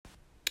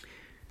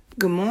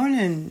Good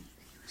morning.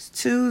 It's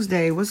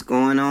Tuesday. What's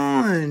going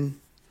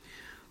on?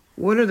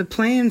 What are the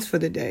plans for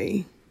the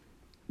day?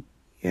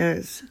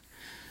 Yes.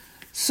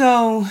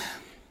 So,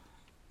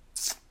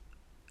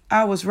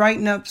 I was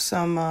writing up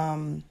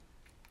some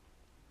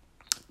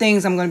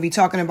things I'm going to be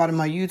talking about in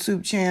my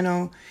YouTube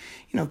channel.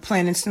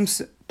 Planning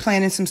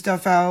some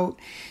stuff out.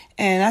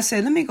 And I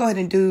said, let me go ahead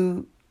and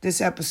do this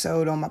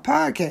episode on my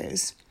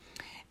podcast.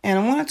 And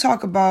I want to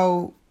talk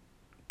about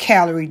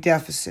calorie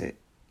deficit.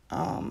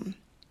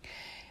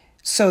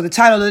 So the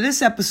title of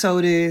this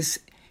episode is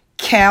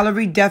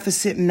Calorie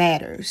Deficit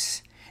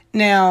Matters.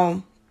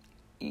 Now,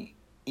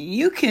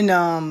 you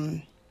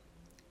can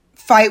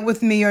fight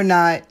with me or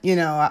not.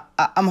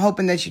 I'm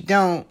hoping that you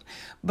don't.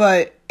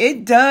 But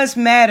it does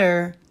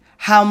matter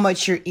how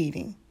much you're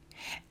eating.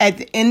 At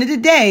the end of the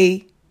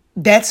day,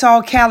 that's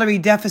all calorie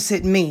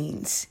deficit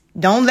means.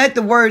 Don't let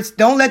the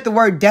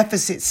word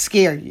deficit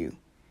scare you.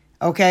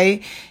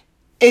 Okay?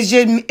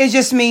 It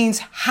just means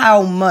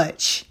how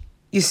much.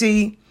 You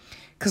see?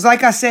 Because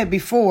like I said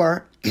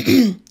before,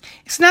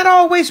 it's not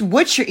always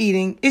what you're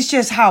eating. It's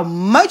just how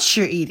much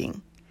you're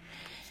eating.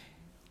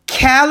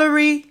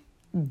 Calorie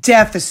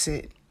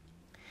deficit.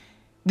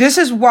 This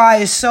is why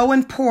it's so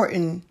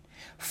important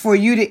for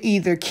you to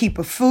either keep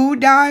a food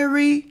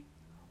diary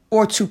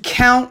or to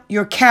count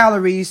your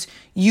calories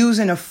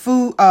using a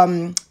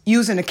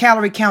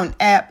calorie count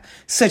app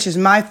such as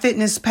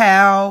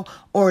MyFitnessPal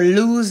or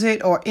Lose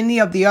It or any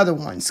of the other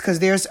ones, because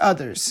there's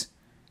others.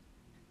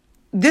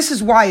 This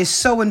is why it's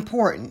so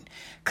important,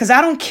 because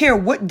I don't care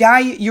what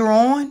diet you're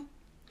on.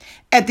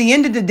 At the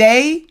end of the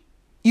day,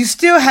 you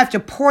still have to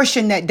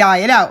portion that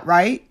diet out,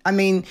 right? I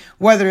mean,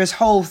 whether it's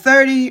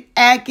Whole30,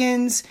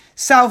 Atkins,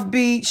 South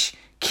Beach,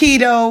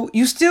 keto,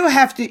 you still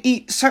have to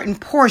eat certain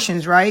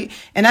portions, right?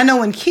 And I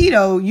know in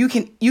keto, you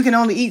can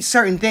only eat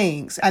certain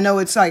things. I know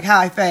it's like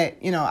high fat,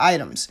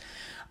 items.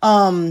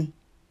 Calorie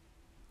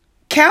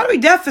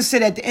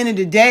deficit at the end of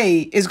the day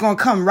is going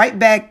to come right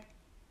back.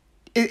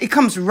 It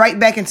comes right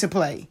back into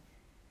play.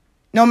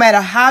 No matter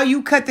how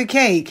you cut the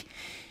cake,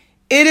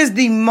 it is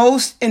the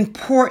most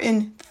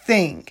important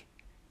thing.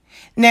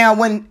 Now,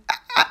 when,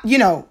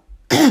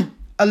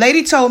 a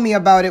lady told me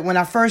about it when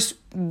I first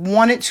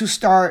wanted to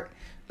start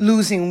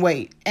losing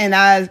weight. And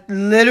I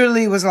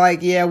literally was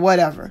like, yeah,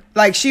 whatever.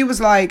 Like, she was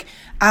like,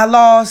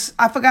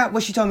 I forgot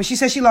what she told me. She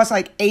said she lost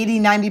like 80,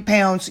 90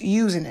 pounds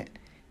using it.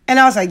 And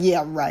I was like,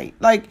 yeah, right.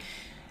 Like,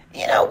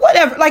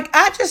 whatever. Like,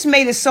 I just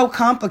made it so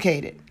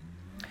complicated.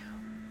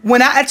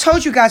 When I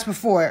told you guys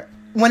before,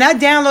 when I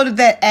downloaded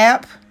that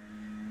app,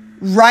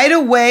 right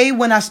away,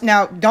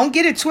 now don't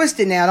get it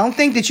twisted now. Don't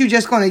think that you're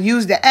just going to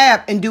use the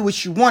app and do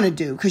what you want to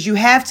do, because you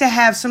have to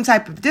have some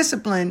type of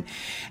discipline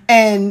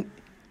and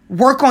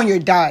work on your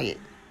diet,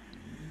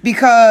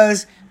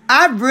 because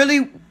I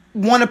really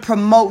want to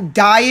promote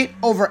diet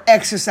over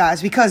exercise,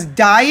 because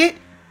diet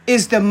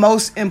is the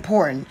most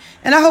important.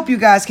 And I hope you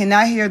guys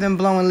cannot hear them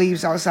blowing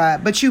leaves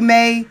outside, but you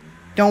may.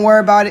 Don't worry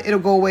about it. It'll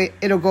go away.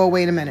 It'll go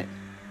away in a minute.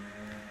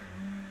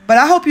 But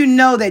I hope you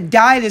know that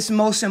diet is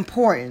most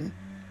important.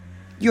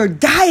 Your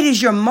diet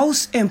is your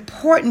most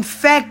important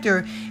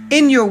factor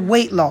in your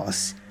weight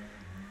loss,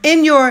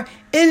 in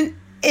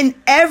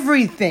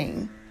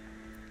everything.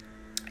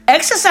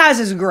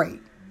 Exercise is great.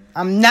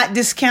 I'm not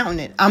discounting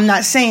it. I'm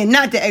not saying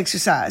not to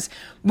exercise.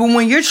 But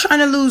when you're trying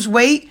to lose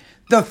weight,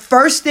 the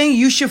first thing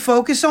you should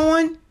focus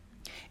on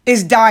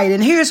is diet.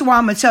 And here's why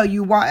I'm going to tell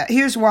you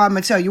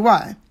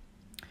why.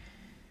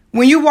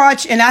 When you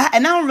watch, and I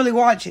don't really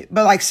watch it,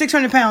 but like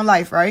 600 Pound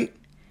Life, right?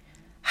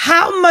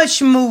 How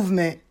much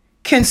movement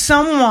can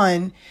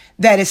someone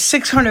that is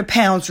 600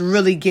 pounds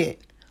really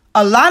get?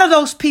 A lot of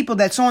those people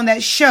that's on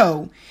that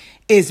show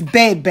is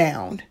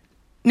bedbound.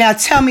 Now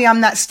tell me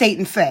I'm not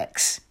stating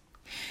facts.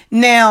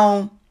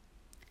 Now,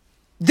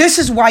 this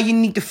is why you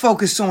need to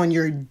focus on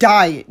your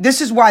diet.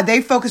 This is why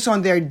they focus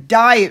on their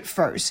diet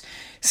first,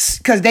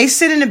 because they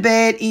sit in the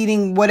bed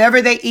eating whatever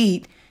they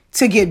eat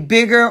to get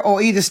bigger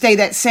or either stay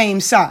that same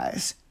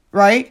size,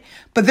 right?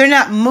 But they're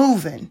not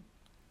moving.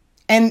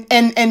 And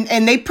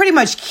they pretty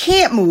much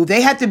can't move.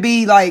 They have to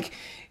be like,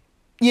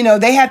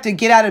 they have to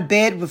get out of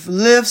bed with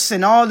lifts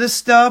and all this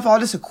stuff,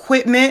 all this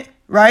equipment,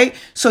 right?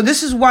 So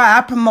this is why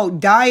I promote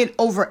diet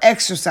over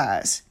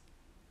exercise.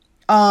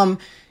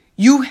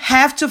 You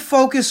have to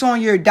focus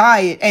on your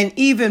diet, and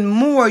even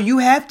more, you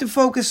have to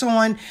focus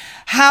on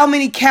how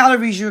many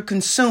calories you're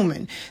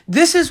consuming.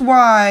 This is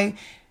why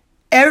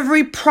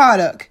every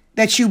product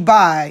that you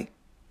buy,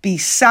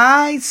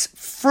 besides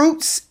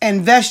fruits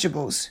and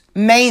vegetables,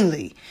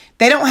 mainly,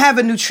 they don't have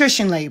a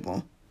nutrition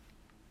label.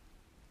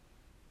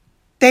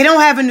 They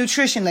don't have a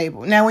nutrition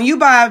label. Now, when you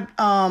buy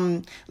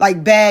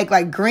like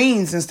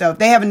greens and stuff,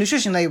 they have a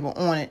nutrition label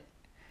on it.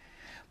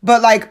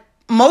 But like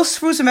most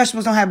fruits and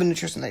vegetables don't have a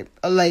nutrition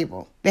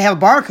label. They have a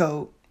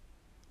barcode.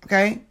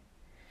 Okay?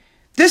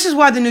 This is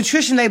why the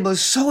nutrition label is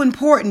so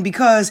important,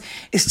 because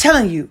it's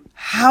telling you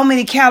how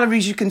many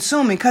calories you're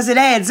consuming, because it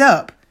adds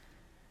up.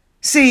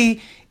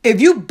 See, if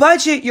you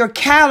budget your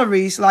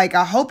calories, like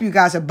I hope you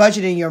guys are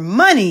budgeting your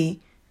money,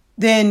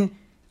 then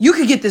you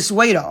could get this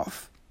weight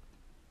off.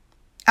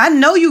 I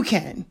know you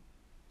can.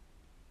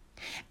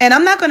 And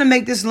I'm not going to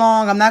make this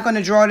long. I'm not going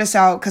to draw this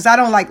out because I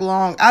don't like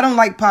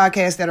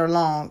podcasts that are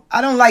long.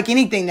 I don't like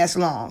anything that's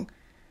long.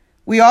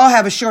 We all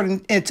have a short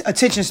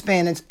attention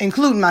span,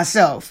 including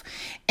myself.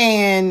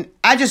 And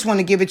I just want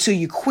to give it to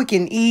you quick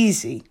and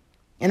easy.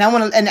 And I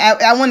want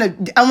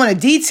to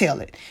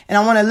detail it. And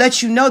I want to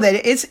let you know that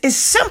it's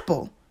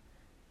simple.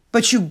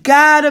 But you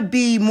got to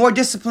be more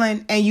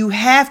disciplined and you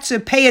have to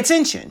pay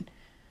attention.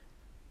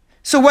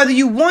 So whether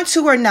you want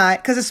to or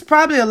not, because it's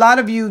probably a lot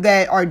of you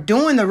that are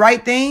doing the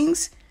right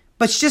things,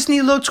 but you just need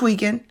a little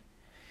tweaking.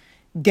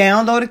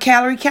 Download a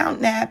calorie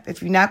count app.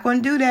 If you're not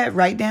going to do that,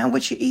 write down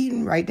what you're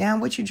eating, write down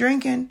what you're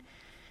drinking.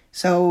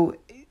 So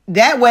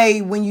that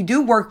way, when you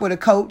do work with a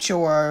coach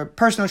or a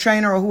personal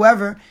trainer or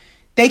whoever,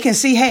 they can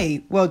see,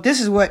 hey, well, this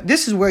is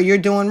where you're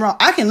doing wrong.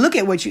 I can look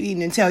at what you're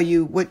eating and tell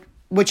you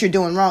what you're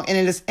doing wrong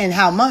and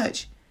how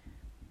much.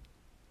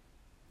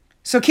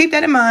 So keep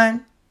that in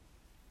mind.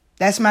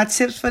 That's my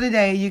tips for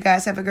today. You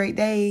guys have a great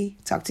day.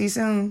 Talk to you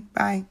soon.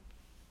 Bye.